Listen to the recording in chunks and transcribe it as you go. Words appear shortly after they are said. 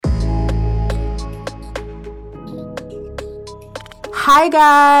Hi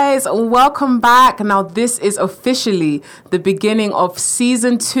guys, welcome back. Now this is officially the beginning of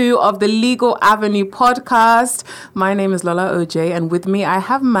season 2 of the Legal Avenue podcast. My name is Lola OJ and with me I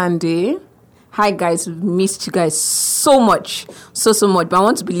have Mandy. Hi guys, we've missed you guys so much, so much. But I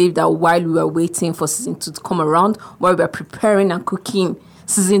want to believe that while we were waiting for season 2 to come around, while we were preparing and cooking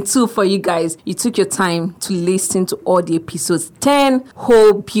season 2 for you guys, you took your time to listen to all the episodes, 10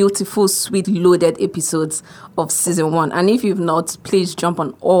 whole beautiful, sweet, loaded episodes of season 1. And if you've not, please jump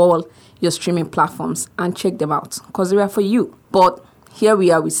on all your streaming platforms and check them out because they are for you. But here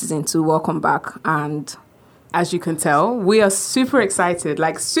we are with season 2. Welcome back. And as you can tell, we are super excited,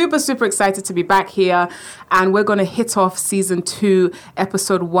 super excited to be back here. And we're going to hit off season 2,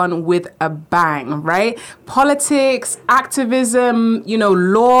 episode 1 with a bang, right? Politics, activism,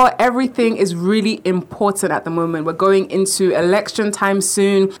 law, everything is really important at the moment. We're going into election time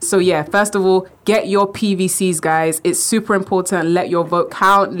soon. So yeah, first of all, get your PVCs, guys. It's super important. Let your vote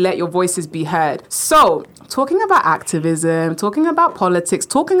count. Let your voices be heard. So talking about activism, talking about politics,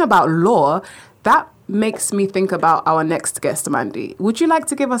 talking about law, that makes me think about our next guest, Mandy. Would you like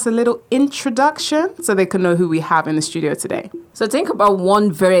to give us a little introduction so they can know who we have in the studio today? So think about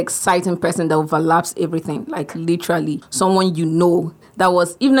one very exciting person that overlaps everything, like literally someone that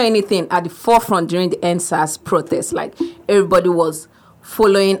was, if not anything, at the forefront during the NSAS protest. Like everybody was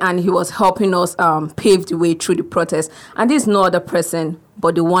following and he was helping us pave the way through the protest. And this is no other person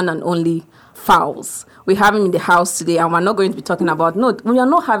but the one and only Falz. We have him in the house today and we're not going to be talking about, we are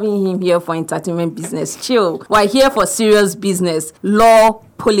not having him here for entertainment business. Chill. We're here for serious business, law,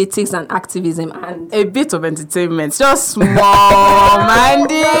 politics and activism and a bit of entertainment. Just small,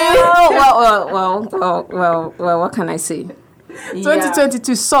 Mandy. Well, what can I say?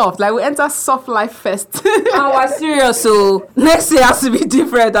 2022 soft, we enter soft life first. And we're serious, so next year has to be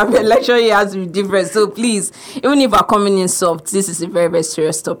different. Election year has to be different. So please, even if we're coming in soft, this is a very, very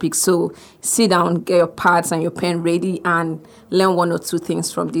serious topic. So sit down, get your pads and your pen ready and learn one or two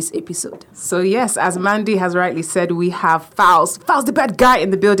things from this episode. So yes, as Mandy has rightly said, we have Falz the bad guy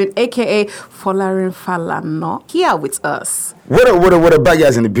in the building, aka Folarin Falana, here with us. What a bad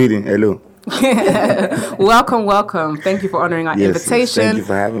guys in the building. Hello. Welcome. Thank you for honoring our invitation. Thank you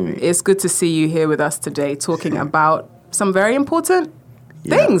for having me. It's good to see you here with us today talking about some very important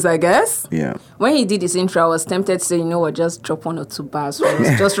things, I guess. Yeah. When he did his intro, I was tempted to say, just drop 1 or 2 bars for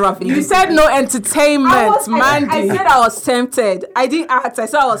us. Just roughly. You said no entertainment, Mandy. I said I was tempted. I didn't act. I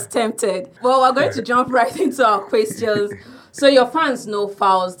said I was tempted. Well, we're going to jump right into our questions. So your fans know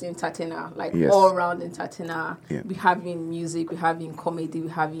Falz the entertainer, all-round entertainer. Yeah. We have you in music, we have you in comedy, we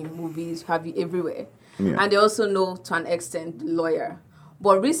have you in movies, we have you everywhere. Yeah. And they also know, to an extent, the lawyer.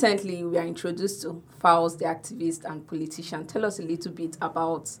 But recently, we are introduced to Falz the activist and politician. Tell us a little bit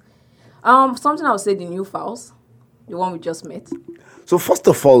about something I would say the new Falz, the one we just met. So first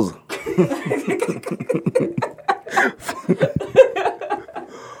of all...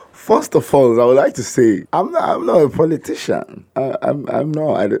 First of all, I would like to say I'm not a politician. I'm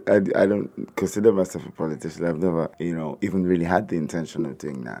not. I don't consider myself a politician. I've never, even really had the intention of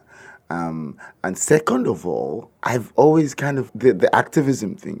doing that. And second of all, I've always kind of the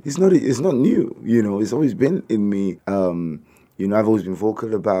activism thing. It's not new. It's always been in me. I've always been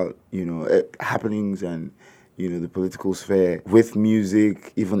vocal about happenings and the political sphere with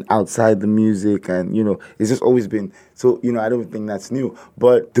music, even outside the music. And, it's just always been. So, I don't think that's new.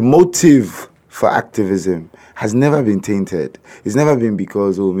 But the motive for activism has never been tainted. It's never been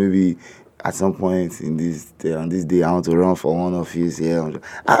because, maybe at some point on this day, I want to run for one office here.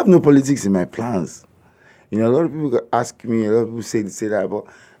 I have no politics in my plans. A lot of people ask me, a lot of people say that, but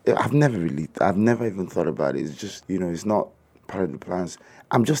I've never even thought about it. It's just, it's not part of the plans.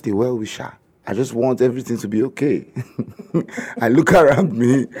 I'm just a well-wisher. I just want everything to be okay. I look around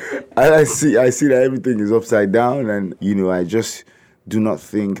me and I see that everything is upside down, and I just do not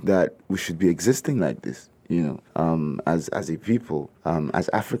think that we should be existing like this. As a people, as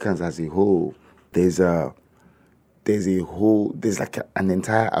Africans as a whole, there's an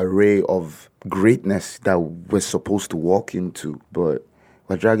entire array of greatness that we're supposed to walk into, but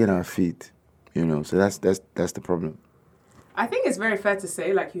we're dragging our feet. So that's the problem. I think it's very fair to say,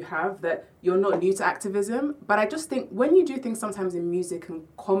 you have, that you're not new to activism. But I just think when you do things sometimes in music and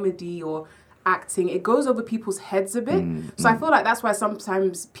comedy or acting, it goes over people's heads a bit. So I feel like that's why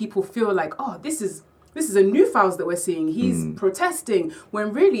sometimes people feel like, oh, this is a new Falz that we're seeing. He's protesting.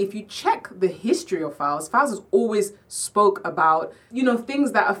 When really, if you check the history of Falz has always spoke about,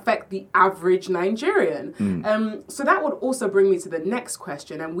 things that affect the average Nigerian. So that would also bring me to the next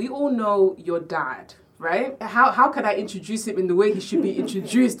question. And we all know your dad. right? How can I introduce him in the way he should be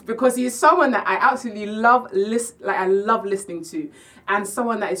introduced? Because he is someone that I absolutely love. I love listening to, and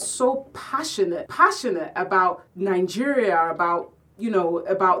someone that is so passionate about Nigeria, about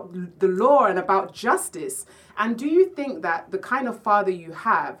the law and about justice. And do you think that the kind of father you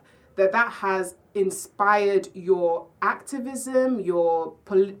have, that has inspired your activism, your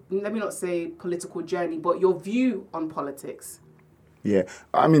let me not say political journey, but your view on politics? Yeah,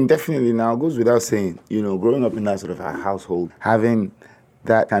 I mean, definitely now, it goes without saying, growing up in that sort of a household, having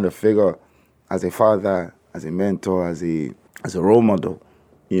that kind of figure as a father, as a mentor, as a role model,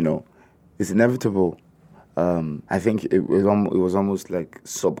 it's inevitable. I think it was almost like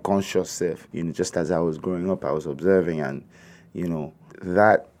subconscious, just as I was growing up, I was observing, and,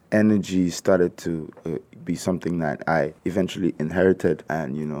 that energy started to be something that I eventually inherited,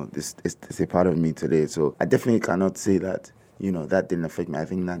 and, this is a part of me today. So I definitely cannot say that, that didn't affect me. I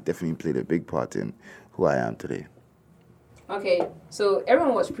think that definitely played a big part in who I am today. Okay, so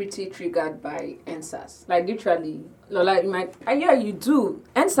everyone was pretty triggered by NSAS. Like, literally, Lola, you do.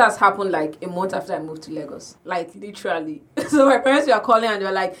 NSAS happened like a month after I moved to Lagos. Like, literally. So my parents were calling and they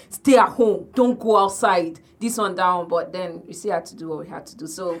were like, stay at home, don't go outside, this one down. But then we still had to do what we had to do.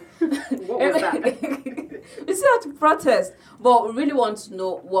 So what was that? We still had to protest. But we really want to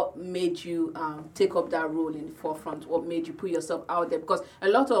know what made you take up that role in the forefront, what made you put yourself out there. Because I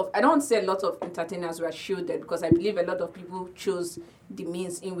don't say a lot of entertainers were shielded, because I believe a lot of people chose the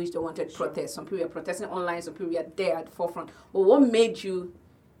means in which they wanted to protest. Some people were protesting online, some people were there at the forefront. But what made you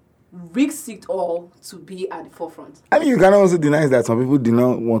risk it all to be at the forefront? I mean, you can also deny that some people do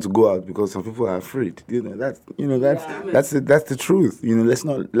not want to go out because some people are afraid. That's the truth. Let's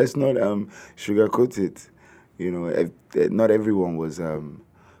not sugarcoat it. Not everyone was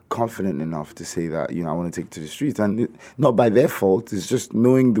confident enough to say that, I want to take it to the streets, and not by their fault. It's just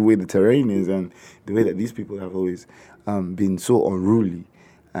knowing the way the terrain is and the way that these people have always been so unruly,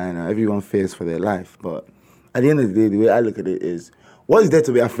 and everyone fears for their life. But at the end of the day, the way I look at it is, what is there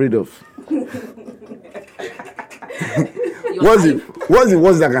to be afraid of? What's the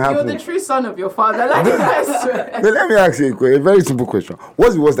worst that can happen? You're the true son of your father. Like, I swear. But let me ask you a very simple question.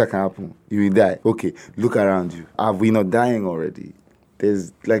 What's the worst that can happen? You will die. Okay, look around you. Are we not dying already?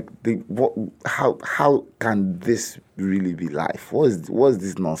 There's how can this really be life? What is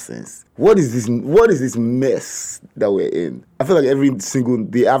this nonsense? What is this mess that we're in? I feel like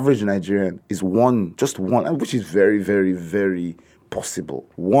the average Nigerian is just one, which is very, very, very possible.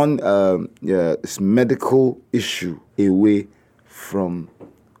 One medical issue away from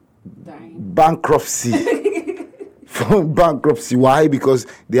Dying. bankruptcy. From bankruptcy. Why? Because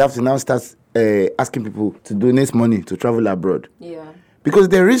they have to now start asking people to donate money to travel abroad. Yeah. Because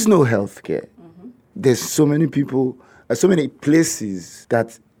there is no healthcare. Mm-hmm. There's so many people, so many places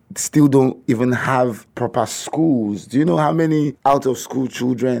that still don't even have proper schools. Do you know how many out-of-school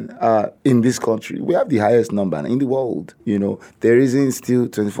children are in this country? We have the highest number in the world. There isn't still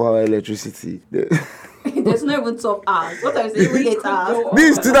 24-hour electricity. There's not even 12 hours. What are you saying? 8 hours.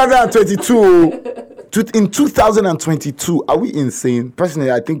 This is 2022. In 2022, are we insane?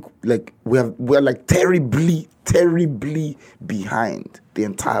 Personally, I think we're like terribly behind the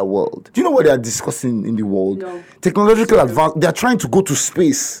entire world. Do you know what they are discussing in the world? No. Technological advance. They are trying to go to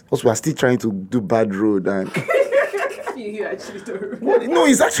space. Also, we are still trying to do bad road and. You actually don't. No,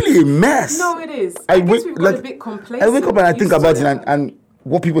 it's actually a mess. No, it is. I guess we've got a bit complacent. I wake up and I think about it, and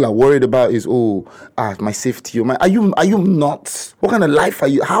what people are worried about is, my safety. Are you not? What kind of life are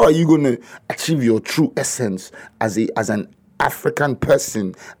you? How are you going to achieve your true essence as an African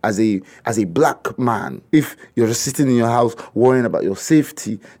person, as a black man, if you're just sitting in your house worrying about your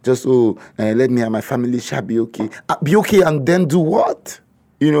safety? Just let me and my family shall be okay. Be okay, and then do what?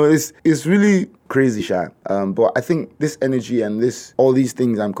 It's really crazy, Sha. But I think this energy and all these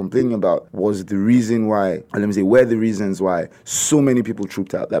things I'm complaining about was the reason why, were the reasons why so many people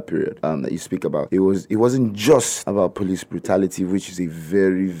trooped out that period that you speak about. It wasn't just about police brutality, which is a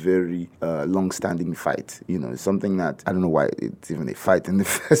very, very long-standing fight. It's something that, I don't know why it's even a fight in the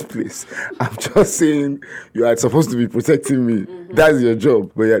first place. I'm just saying, you are supposed to be protecting me. Mm-hmm. That's your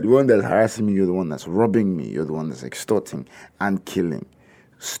job. But you're the one that's harassing me, you're the one that's robbing me, you're the one that's extorting and killing.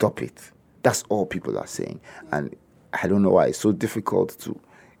 Stop it. That's all people are saying. And I don't know why it's so difficult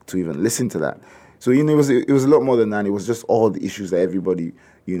to even listen to that. So, it was a lot more than that. It was just all the issues that everybody,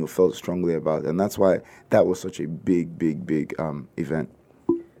 felt strongly about. And that's why that was such a big, big, big event.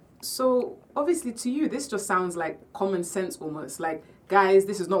 So, obviously to you, this just sounds like common sense almost. Like, guys,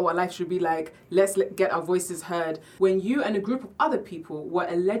 this is not what life should be like. Let's get our voices heard. When you and a group of other people were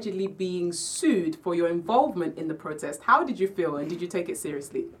allegedly being sued for your involvement in the protest, how did you feel, and did you take it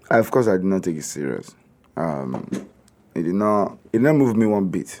seriously? Of course, I did not take it serious. It did not move me one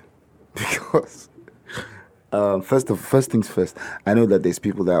bit because first things first. I know that there's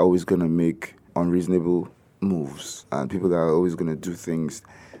people that are always gonna make unreasonable moves and people that are always gonna do things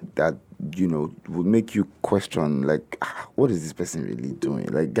that would make you question, like, what is this person really doing?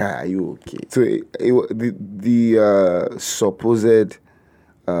 Like, guy, are you okay? So the supposed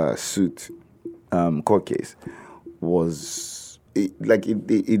suit court case was it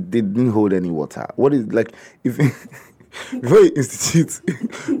didn't hold any water. What is, like, if before you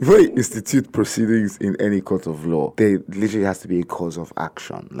institute proceedings in any court of law, there literally has to be a cause of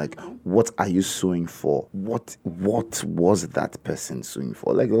action. Like, what are you suing for? What was that person suing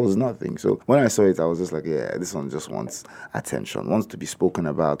for? Like, there was nothing. So when I saw it, I was just like, yeah, this one just wants attention, wants to be spoken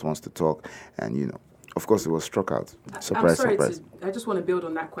about, wants to talk, and of course, it was struck out. Surprise. I just want to build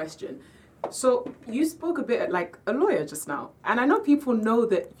on that question. So you spoke a bit like a lawyer just now, and I know people know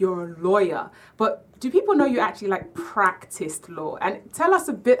that you're a lawyer, but do people know you actually practiced law? And tell us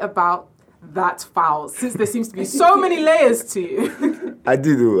a bit about that file, since there seems to be so many layers to you. I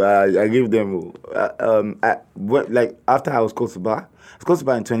did. I gave them. After I was called to bar. I was called to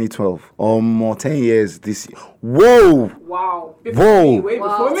bar in 2012. More 10 years this year. Whoa! Wow! Before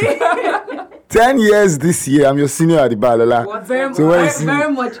me. 10 years this year. I'm your senior at the bar, Lola. Very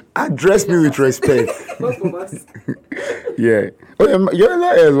much. Address me with respect. Both of us. Yeah. Oh, yeah, you're a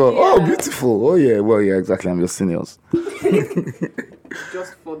lawyer as well. Yeah. Oh, beautiful. Oh, yeah. Well, yeah, exactly. I'm your seniors.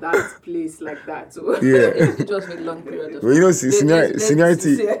 Just for that place like that. So. Yeah. Just for a long period of time. Well,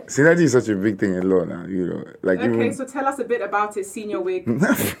 seniority is such a big thing in law now. Okay, so tell us a bit about it, Senior Wig.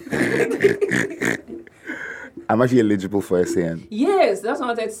 I'm actually eligible for SAN. Yes, that's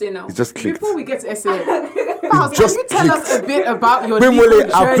what I wanted to say now. It just clicked. Before we get to SAN, just can you tell us a bit about your Bimole, legal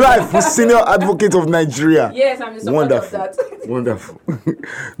journey? apply for Senior Advocate of Nigeria. Yes, I'm in support of that. Wonderful.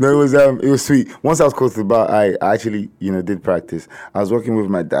 No, it was sweet. Once I was close to the bar, I actually, did practice. I was working with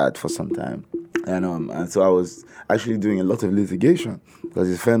my dad for some time. And so I was actually doing a lot of litigation because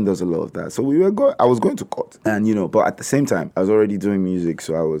his firm does a lot of that. So I was going to court. And, but at the same time, I was already doing music.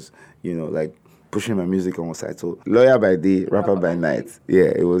 So I was, pushing my music on one side. So lawyer by day, rapper by night.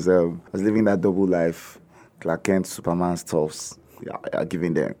 Yeah, it was, I was living that double life, Clark Kent, Superman stuffs,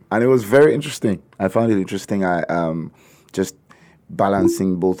 giving them. And it was very interesting. I found it interesting. I just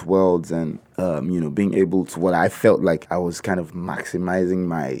balancing both worlds and, being able to, what I felt like I was kind of maximizing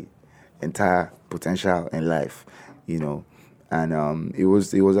my entire potential in life, and it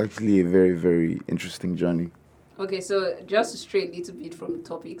was actually a very, very interesting journey. Okay, so just to stray a little bit from the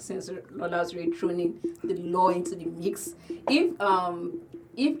topic, since Lola's really thrown in the law into the mix, if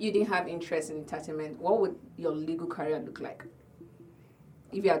you didn't have interest in entertainment, what would your legal career look like?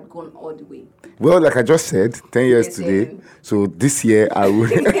 If you had gone all the way? Well, like I just said, 10 years today. So this year I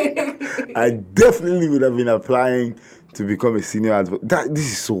would, I definitely would have been applying to become a senior advocate.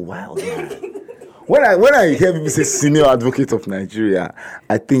 This is so wild, man. When I hear people say Senior Advocate of Nigeria,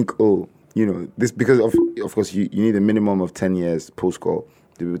 I think, this, because of course you need a minimum of 10 years post-call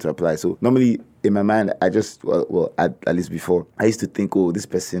to be able to apply. So normally in my mind, I just, at least before, I used to think, this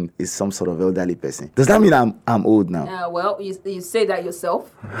person is some sort of elderly person. Does that mean I'm old now? Well, you say that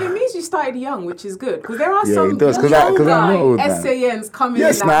yourself. It means you started young, which is good. Because there are some it does, because I'm not old now. SANs coming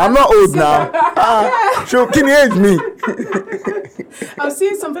yes, in. Yes, I'm not old now. Sure, can you age me? I'm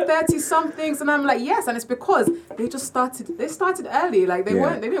seeing some 30-somethings, and I'm like, yes, and it's because they just started. They started early, like they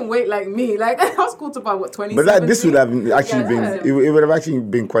didn't wait like me. Like I was called to about 20. But this would have actually been. It would have actually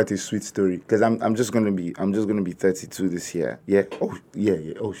been quite a sweet story because I'm just gonna be 32 this year. Yeah. Oh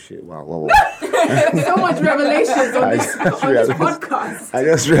yeah. Oh shit. Wow. So much revelations on this podcast. I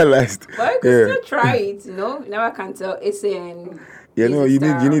just realized. But you can still try it. You never can tell. SAN. Yeah, no, you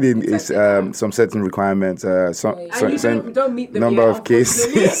need some certain requirements, you don't meet them number of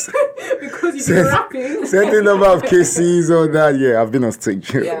cases. Because you've been rapping. Certain number of cases or that, I've been on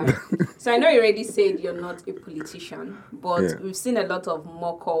stage. Yeah. So I know you already said you're not a politician, but we've seen a lot of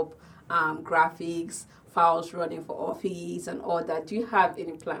mock-up graphics, files running for office and all that. Do you have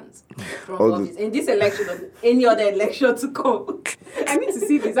any plans from office in this election or any other election to come? I need to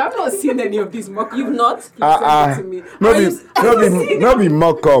see this. I've not seen any of these mock-ups. You've not? Send it to me. Not be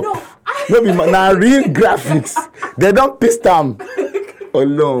mock-up. Not real graphics. They don't paste them. Oh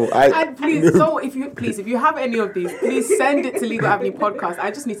no! And please, if you have any of these, please send it to Legal Avenue Podcast.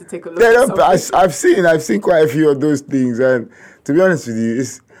 I just need to take a look. I've seen quite a few of those things, and to be honest with you,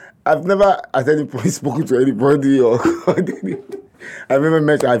 I've never at any point spoken to anybody or I've never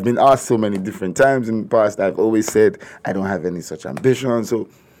met. I've been asked so many different times in the past. I've always said I don't have any such ambition. So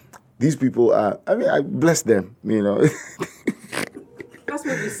these people I bless them. That's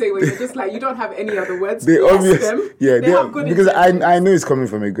that's what you say when you're just like, you don't have any other words. They Bless obvious, them. yeah, They have good because intentions. I know it's coming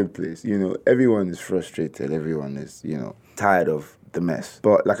from a good place. Everyone is frustrated. Everyone is tired of the mess.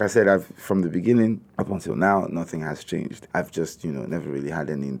 But like I said, from the beginning up until now, nothing has changed. I've just never really had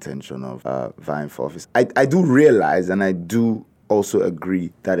any intention of vying for office. I do realize, and I do also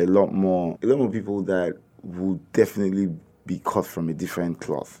agree that a lot more people that would definitely be cut from a different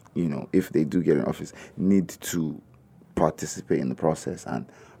cloth, if they do get in office, need to participate in the process and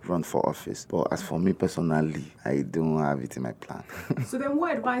run for office. But as for me personally, I don't have it in my plan. So then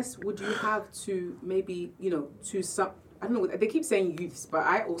what advice would you have to maybe, to some, I don't know, they keep saying youths, but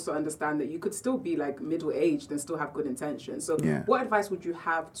I also understand that you could still be like middle-aged and still have good intentions. So what advice would you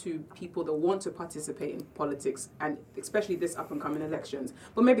have to people that want to participate in politics, and especially this up-and-coming elections,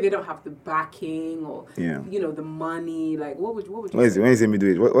 but maybe they don't have the backing or, the money? Like, what would you say? When you say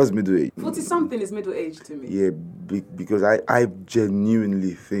middle-aged, what's middle-aged? 40-something is middle-aged to me. Yeah, because I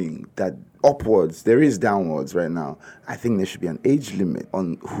genuinely think that upwards, there is downwards right now. I think there should be an age limit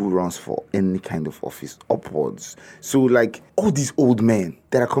on who runs for any kind of office, upwards. So, like, all these old men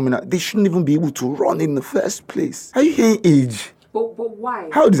that are coming out, they shouldn't even be able to run in the first place. Are you hearing age? But why?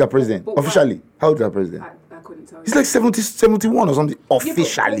 How old is our president? But Officially, why? how old is our president? I couldn't tell you. He's like 70, 71 or something,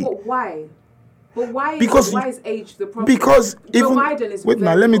 officially. But why? But why Because is age the problem? Because Joe even Biden is wait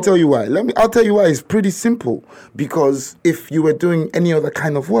now, very let me old. tell you why. I'll tell you why. It's pretty simple. Because if you were doing any other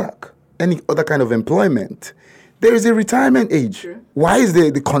kind of work, any other kind of employment, there is a retirement age. Sure. Why is there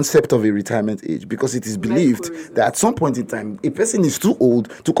the concept of a retirement age? Because it is believed reasons. that at some point in time, a person is too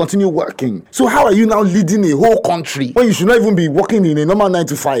old to continue working. So how are you now leading a whole country when you should not even be working in a normal 9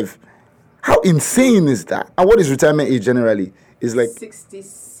 to 5? How insane is that? And what is retirement age generally? It's like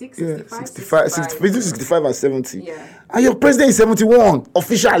 65, 65 and 70. Yeah. And your president is 71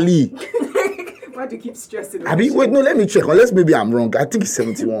 officially. Why do you keep stressing? Wait, no, let me check. Unless maybe I'm wrong. I think it's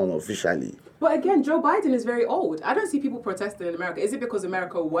 71 officially. But again, Joe Biden is very old. I don't see people protesting in America. Is it because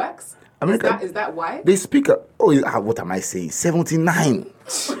America works? America- Is that why? They speak. What am I saying? 79.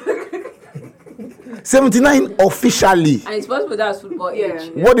 79 officially. And it's possible that's football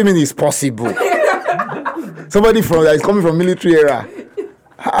age. What do you mean it's possible? Somebody that is coming from military era.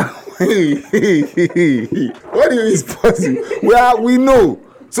 What do you mean it's possible? Well, we know.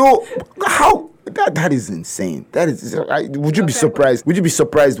 So how? That is insane. That is. Would you be surprised? Would you be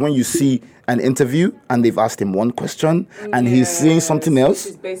surprised when you see an interview and they've asked him one question and he's saying something else?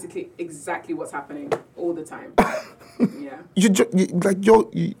 Which is basically exactly what's happening all the time. Yeah.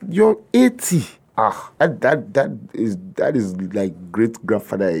 You're 80. That is like great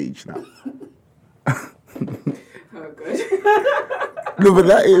grandfather age now. Oh, good. No, but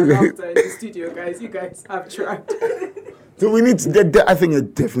that is. After in the studio, guys, you guys have tried. So we need to. I think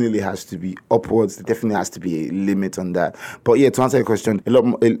it definitely has to be upwards. There definitely has to be a limit on that. But yeah, to answer your question, a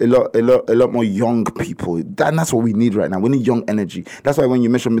lot more young people. That's what we need right now. We need young energy. That's why when you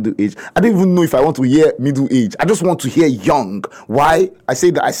mention middle age, I don't even know if I want to hear middle age. I just want to hear young. Why? I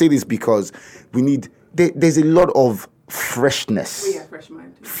say this because we need. There's a lot of freshness. Oh, yeah, fresh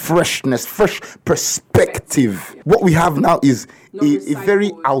mind. Freshness, fresh perspective. Yeah. What we have now is a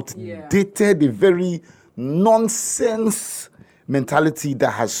very outdated, a very nonsense mentality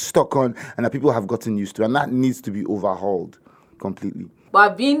that has stuck on and that people have gotten used to, and that needs to be overhauled completely.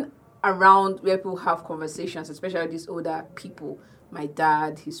 But I've been around where people have conversations, especially these older people. My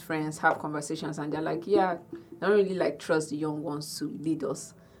dad, his friends have conversations, and they're like, yeah, they don't really like trust the young ones to lead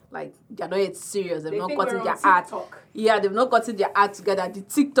us. Like, they're not yet serious. They've not gotten their act. Yeah, they've not gotten their act together. The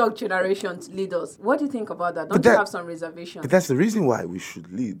TikTok generation to lead us. What do you think about that? Don't you have some reservations? But that's the reason why we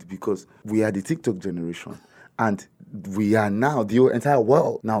should lead, because we are the TikTok generation. And we are now, the entire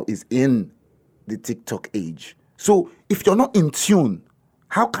world now is in the TikTok age. So if you're not in tune,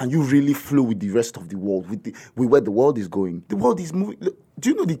 how can you really flow with the rest of the world, with where the world is going? The world is moving. Look, do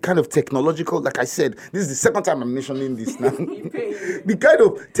you know the kind of technological, like I said, this is the second time I'm mentioning this now. The kind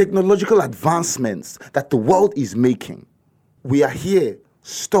of technological advancements that the world is making. We are here,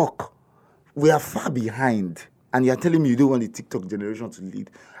 stuck. We are far behind. And you're telling me you don't want the TikTok generation to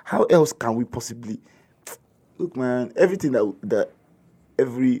lead. How else can we possibly... Look, man, everything that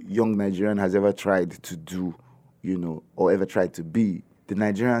every young Nigerian has ever tried to do, or ever tried to be, the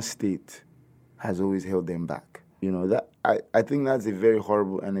Nigerian state has always held them back. That I think that's a very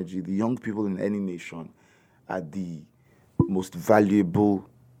horrible energy. The young people in any nation are the most valuable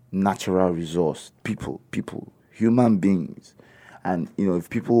natural resource. People, human beings. And, if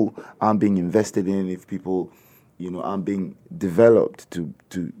people aren't being invested in, if people, aren't being developed to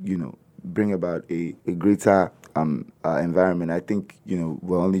bring about a greater environment, I think,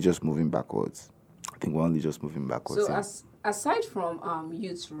 we're only just moving backwards. So aside from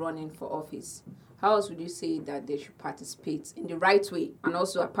youths running for office, how else would you say that they should participate in the right way? And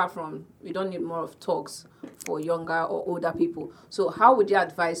also, apart from, we don't need more of talks for younger or older people. So how would you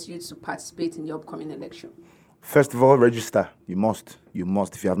advise youths to participate in the upcoming election? First of all, register. You must. You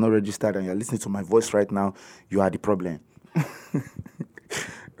must. If you have not registered and you're listening to my voice right now, you are the problem.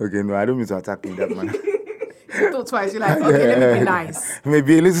 Okay, no, I don't mean to attack you in that manner. You thought twice. You're like, okay, let me be nice.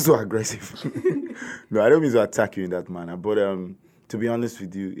 Maybe a little too aggressive. No, I don't mean to attack you in that manner. But to be honest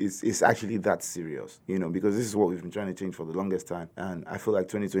with you, it's actually that serious, because this is what we've been trying to change for the longest time. And I feel like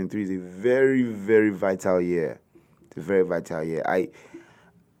 2023 is a very, very vital year. It's a very vital year. I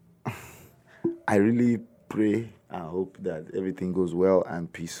really pray and hope that everything goes well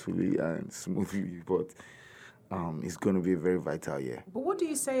and peacefully and smoothly. But it's going to be a very vital year. But what do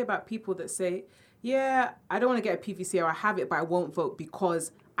you say about people that say, yeah, I don't want to get a PVC or I have it, but I won't vote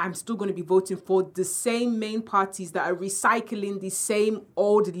because I'm still going to be voting for the same main parties that are recycling the same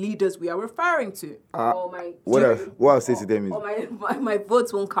old leaders we are referring to? What I'll say to them is... my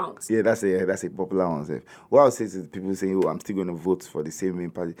votes won't count. Yeah, that's a popular one. Sir. What I'll say to people saying, I'm still going to vote for the same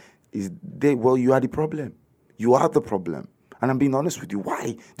main party, is you are the problem. You are the problem. And I'm being honest with you.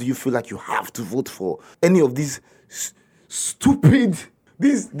 Why do you feel like you have to vote for any of these stupid...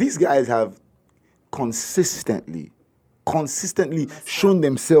 These guys have consistently shown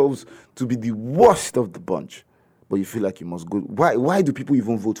themselves to be the worst of the bunch. But you feel like you must go. Why do people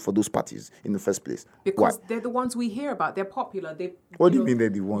even vote for those parties in the first place? Because they're the ones we hear about. They're popular. What do you mean they're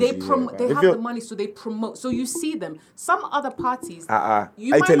the ones they have the money, so they promote. So you see them. Some other parties,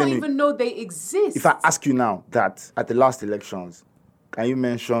 you might not even know they exist. If I ask you now that at the last elections, can you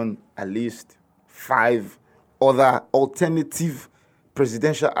mention at least 5 other alternative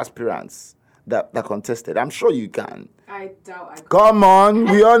presidential aspirants that contested? I'm sure you can. I doubt I could. Come on,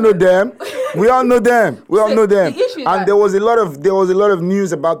 we all know them. We all know them. And there was a lot of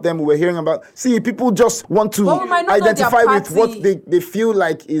news about them we were hearing about. See, people just want to identify with what they feel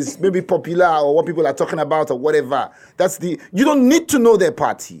like is maybe popular or what people are talking about or whatever. You don't need to know their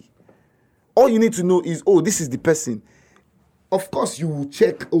party. All you need to know is, this is the person. Of course, you will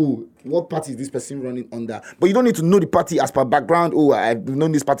check, what party is this person running under? But you don't need to know the party as per background. I've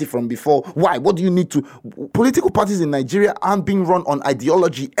known this party from before. Why? What do you need to? Political parties in Nigeria aren't being run on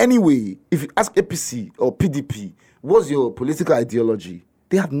ideology anyway. If you ask APC or PDP, what's your political ideology?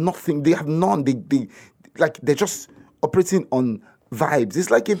 They have nothing. They have none. They're just operating on vibes. It's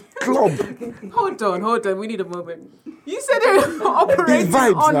like a club. Hold on. We need a moment. You said they're operating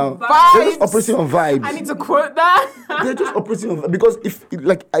on now. vibes. They're just operating on vibes. I need to quote that. They're just operating on vibes. Because if,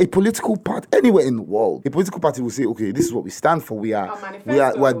 like, a political party, anywhere in the world, a political party will say, okay, this is what we stand for. We are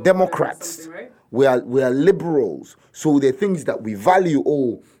Democrats. Right? We are liberals. So there are things that we value.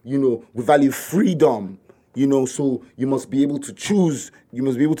 We value freedom. So you must be able to choose. You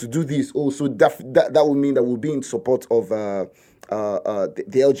must be able to do this. So that will mean that we'll be in support of the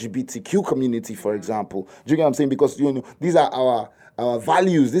LGBTQ community, for example. Do you get what I'm saying? Because these are our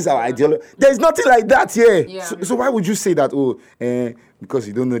values. These are our ideology. There's nothing like that here. Yeah. So why would you say that? Because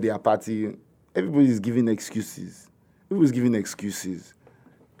you don't know their party. Everybody's giving excuses. Look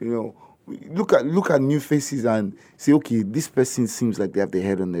at new faces and say, okay, this person seems like they have their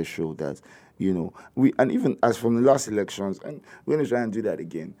head on their shoulders. And even as from the last elections, and we're going to try and do that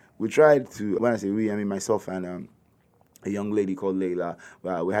again. We tried to, when I say we, I mean myself and a young lady called Layla.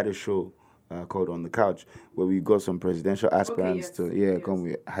 We had a show called On the Couch where we got some presidential aspirants come.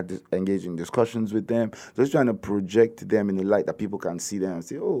 We had to engage in discussions with them. Just trying to project them in the light that people can see them and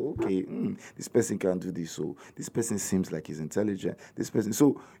say, okay, this person can do this. So this person seems like he's intelligent. This person.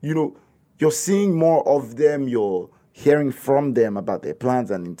 So, you're seeing more of them. You're hearing from them about their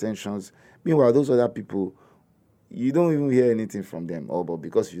plans and intentions. Meanwhile, those other people, you don't even hear anything from them. But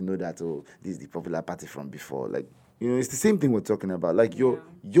because you know that, this is the popular party from before. Like, it's the same thing we're talking about. Like, you're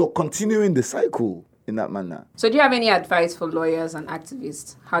continuing the cycle in that manner. So do you have any advice for lawyers and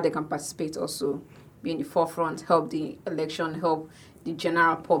activists, how they can participate also, be in the forefront, help the election, help the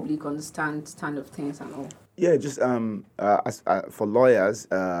general public understand kind of things and all? Yeah, just for lawyers,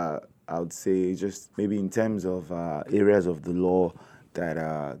 I would say just maybe in terms of areas of the law that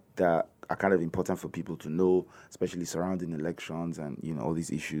are kind of important for people to know, especially surrounding elections and, all these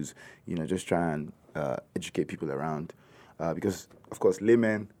issues, just try and educate people around. Because, of course,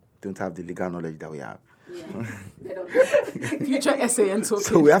 laymen don't have the legal knowledge that we have. Yeah, they don't. Future essay and talking.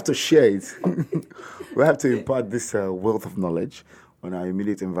 So we have to share it. We have to impart this wealth of knowledge on our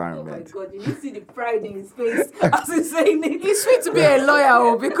immediate environment. Oh my God, you see the pride in his face as he's saying it. It's sweet to be a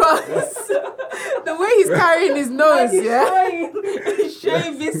lawyer, because The way he's carrying his nose, yeah. He's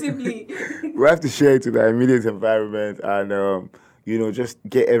showing visibly. We have to share it to the immediate environment and just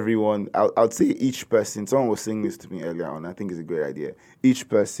get everyone. I'd say each person. Someone was saying this to me earlier on. I think it's a great idea. Each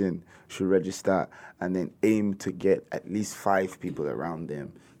person should register and then aim to get at least 5 people around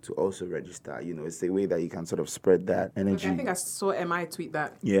them to also register. It's a way that you can sort of spread that energy. Okay, I think I saw MI tweet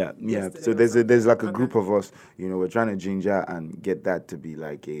that. Yeah. yesterday So or there's like a Okay. group of us. We're trying to ginger and get that to be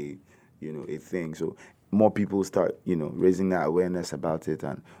like a thing. So more people start raising that awareness about it,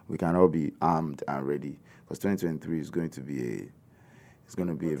 and we can all be armed and ready. Because 2023 is going to be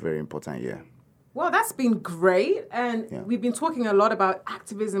a very important year. Well, that's been great. And Yeah. we've been talking a lot about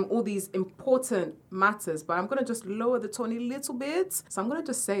activism, all these important matters, but I'm going to just lower the tone a little bit. So I'm going to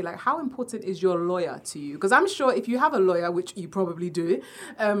just say, like, how important is your lawyer to you? Because I'm sure if you have a lawyer, which you probably do,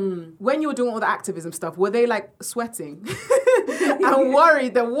 when you were doing all the activism stuff, were they like sweating and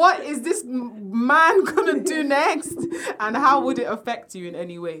worried that what is this man going to do next? And how would it affect you in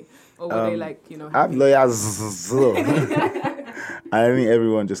any way? Or were they like, I have lawyers. I think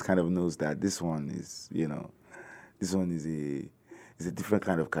everyone just kind of knows that this one is a different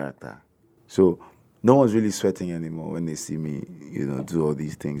kind of character. So no one's really sweating anymore when they see me, do all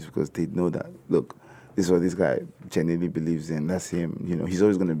these things, because they know that, look, this is what this guy genuinely believes in. That's him. He's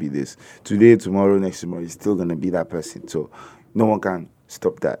always going to be this. Today, tomorrow, next tomorrow, he's still going to be that person. So no one can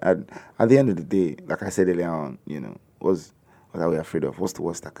stop that. And at the end of the day, like I said earlier on, what are we afraid of? What's the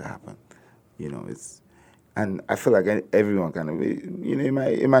worst that could happen? And I feel like everyone kind of,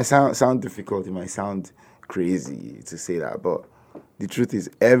 it might sound difficult, it might sound crazy to say that, but the truth is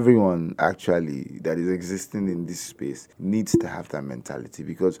everyone actually that is existing in this space needs to have that mentality,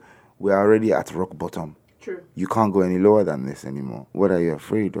 because we're already at rock bottom. True. You can't go any lower than this anymore. What are you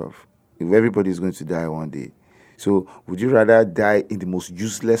afraid of? If everybody's going to die one day. So would you rather die in the most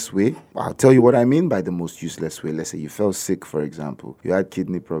useless way? I'll tell you what I mean by the most useless way. Let's say you fell sick, for example. You had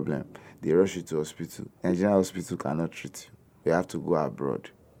kidney problem. They rush you to hospital. Nigerian hospital cannot treat you. You have to go abroad.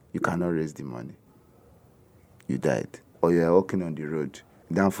 You cannot raise the money. You died. Or you are walking on the road.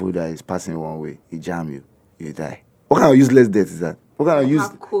 Downfall that is passing one way. He jam you. You die. What kind of useless death is that? What kind of You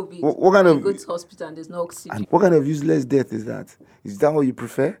have COVID. What kind You of go to hospital and there's no oxygen. and what kind of useless death is that? Is that what you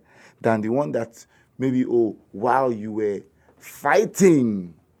prefer than the one that maybe while you were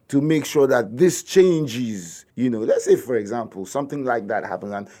fighting to make sure that this changes, let's say, for example, something like that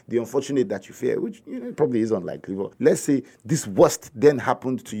happens, and the unfortunate that you fear, which probably is unlikely, but let's say this worst then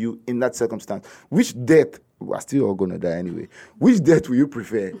happened to you in that circumstance. Which death, we're still all going to die anyway, which death will you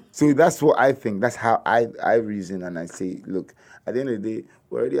prefer? So that's what I think. That's how I reason, and I say, look, at the end of the day,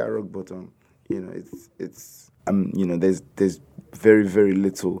 we're already at rock bottom. There's very, very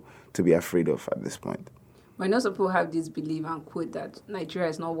little to be afraid of at this point. I know some people have this belief and quote that Nigeria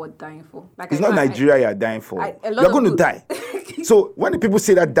is not worth dying for. It's not Nigeria you're dying for. A lot You're of going to people- die. So when the people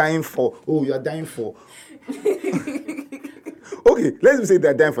say that dying for, you're dying for. Okay, let's say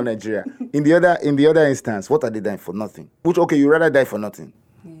they're dying for Nigeria. In the other instance, what are they dying for? Nothing. You rather die for nothing.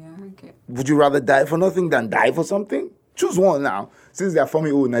 Yeah, okay. Would you rather die for nothing than die for something? Choose one now. Since they're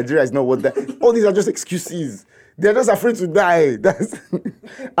forming, Nigeria is not worth that. All these are just excuses. They're just afraid to die.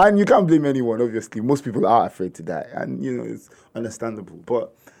 And you can't blame anyone, obviously. Most people are afraid to die. And, it's understandable.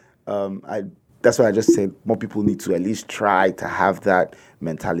 But that's why I just said more people need to at least try to have that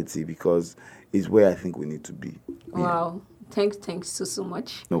mentality, because it's where I think we need to be. Wow. Thanks so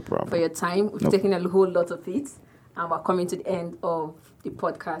much. No problem. For your time. We've taken a whole lot of it. And we're coming to the end of the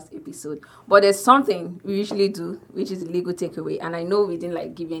podcast episode. But there's something we usually do, which is the legal takeaway. And I know we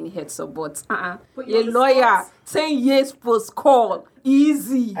didn't give you any heads up, but Put you a on the lawyer, spot. 10 years post call.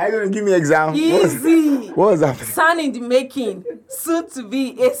 Easy. Are you going to give me an exam? Easy. What was that? Son in the making, soon to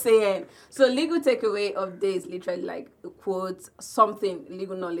be SAN. So legal takeaway of this, literally like a quote, something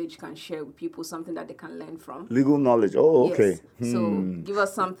legal knowledge can share with people, something that they can learn from. Legal knowledge. Oh, okay. Yes. So give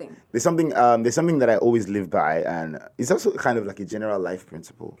us something. There's something that I always live by, and it's also kind of like a general life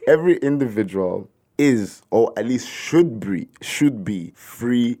principle. Every individual is, or at least should be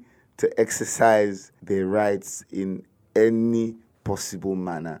free to exercise their rights in any possible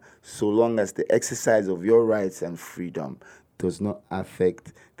manner, so long as the exercise of your rights and freedom does not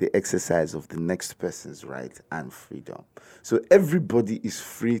affect the exercise of the next person's right and freedom. So everybody is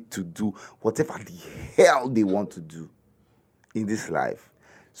free to do whatever the hell they want to do in this life,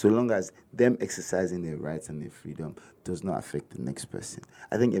 so long as them exercising their rights and their freedom does not affect the next person.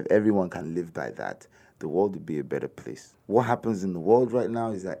 I think if everyone can live by that, the world would be a better place. What happens in the world right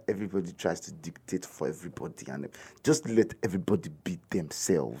now is that everybody tries to dictate for everybody, and just let everybody be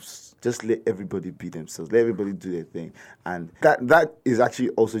themselves. Just let everybody be themselves. Let everybody do their thing. And that is actually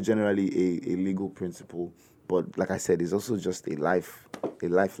also generally a legal principle. But like I said, it's also just a life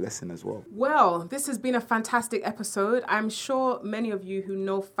lesson as well. Well, this has been a fantastic episode. I'm sure many of you who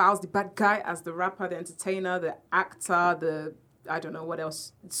know Falz, the bad guy, as the rapper, the entertainer, the actor, I don't know what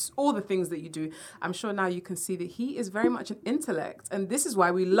else, it's all the things that you do. I'm sure now you can see that he is very much an intellect. And this is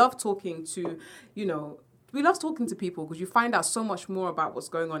why we love talking to, we love talking to people, because you find out so much more about what's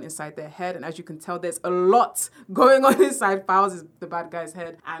going on inside their head. And as you can tell, there's a lot going on inside Falz, the bad guy's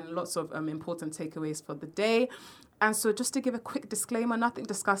head, and lots of important takeaways for the day. And so just to give a quick disclaimer, nothing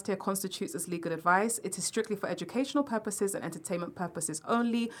discussed here constitutes as legal advice. It is strictly for educational purposes and entertainment purposes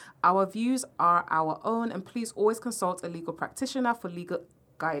only. Our views are our own, and please always consult a legal practitioner for legal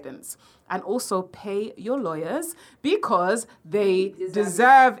guidance. And also pay your lawyers because they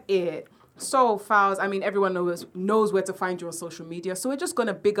deserve it. So, Falz, everyone knows where to find you on social media. So we're just going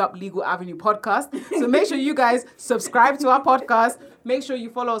to big up Legal Avenue Podcast. So make sure you guys subscribe to our podcast. Make sure you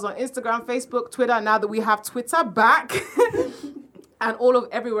follow us on Instagram, Facebook, Twitter, now that we have Twitter back. And all of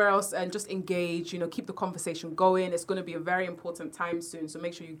everywhere else, and just engage, keep the conversation going. It's going to be a very important time soon. So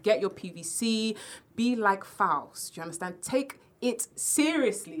make sure you get your PVC. Be like Falz. Do you understand? Take it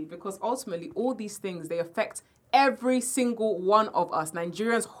seriously, because ultimately all these things, they affect every single one of us,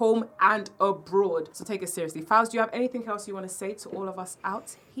 Nigerians home and abroad. So take it seriously. Falz, do you have anything else you want to say to all of us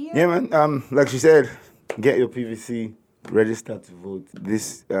out here? Yeah, man. Like she said, get your PVC, register to vote.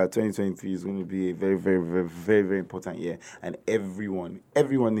 This 2023 is going to be a very, very, very, very, very important year, and everyone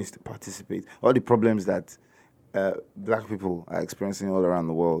needs to participate. All the problems that black people are experiencing all around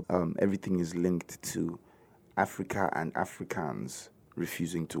the world, everything is linked to Africa and Africans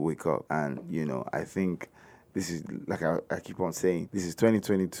refusing to wake up. And, I think this is, like I keep on saying, this is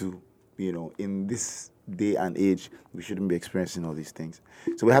 2022. In this day and age, we shouldn't be experiencing all these things.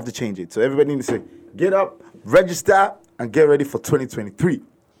 So we have to change it. So everybody needs to say, get up, register, and get ready for 2023.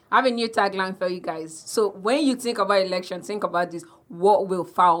 I have a new tagline for you guys. So when you think about election, think about this. What will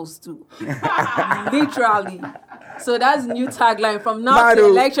Falz do? Literally. So that's a new tagline. From now till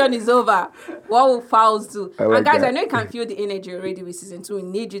election is over. What will Falz do? And guys, I know you can feel the energy already with season 2. We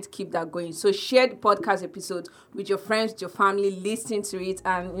need you to keep that going. So share the podcast episode with your friends, with your family, listen to it.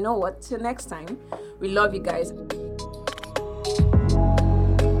 And you know what? Till next time. We love you guys.